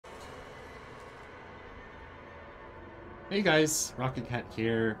Hey guys, Rocket Cat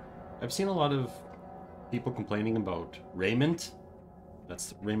here. I've seen a lot of people complaining about Raiment.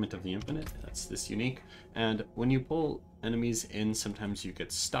 That's Raiment of the Infinite. That's this unique. And when you pull enemies in, sometimes you get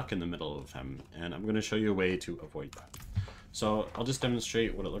stuck in the middle of them. And I'm going to show you a way to avoid that. So I'll just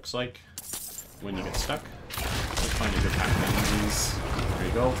demonstrate what it looks like when you get stuck. Let's find a good pack of enemies. There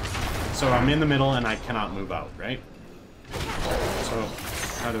you go. So I'm in the middle and I cannot move out, right? So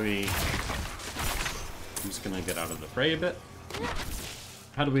how do we... I'm just gonna get out of the fray a bit.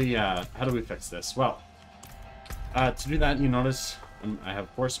 How do we fix this? Well, to do that, you notice I have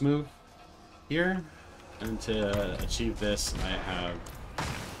force move here, and to achieve this, I have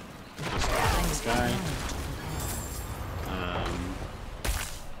just this guy.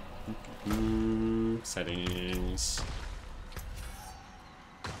 Settings,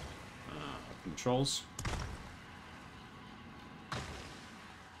 controls.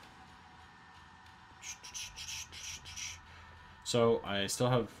 So I still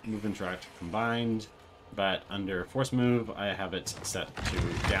have move interact combined, but under force move, I have it set to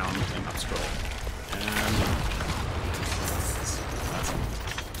down and up scroll. And that's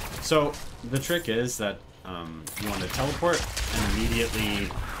it. So the trick is that you want to teleport and immediately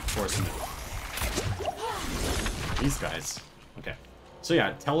force move. These guys. Okay. So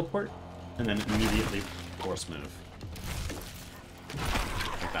yeah, teleport and then immediately force move.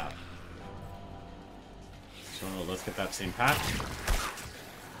 Like that. So let's get that same pack.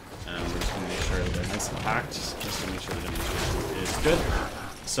 And we're just going to make sure they're nice and packed, just to make sure the demonstration is good.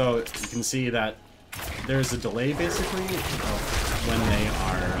 So you can see that there's a delay basically when they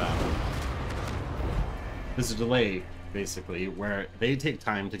are... there's a delay basically where they take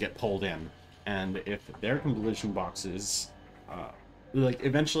time to get pulled in. And if their collision boxes... like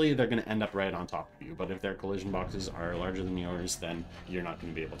eventually they're going to end up right on top of you, but if their collision boxes are larger than yours, then you're not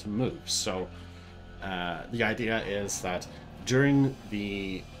going to be able to move. So the idea is that during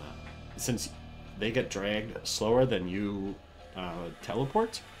the since they get dragged slower than you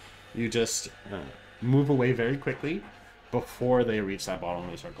teleport, you just move away very quickly before they reach that bottom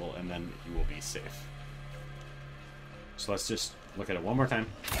of the circle, and then you will be safe. So let's just look at it one more time.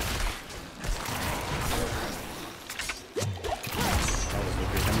 That was a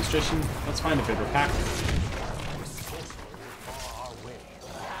great demonstration. Let's find a bigger pack.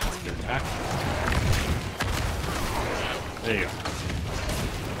 Bigger pack. There you go.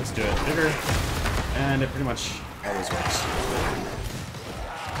 Let's do it bigger, and it pretty much always works.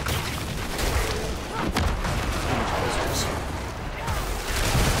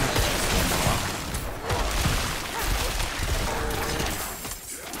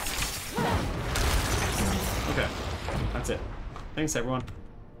 Okay, that's it. Thanks everyone.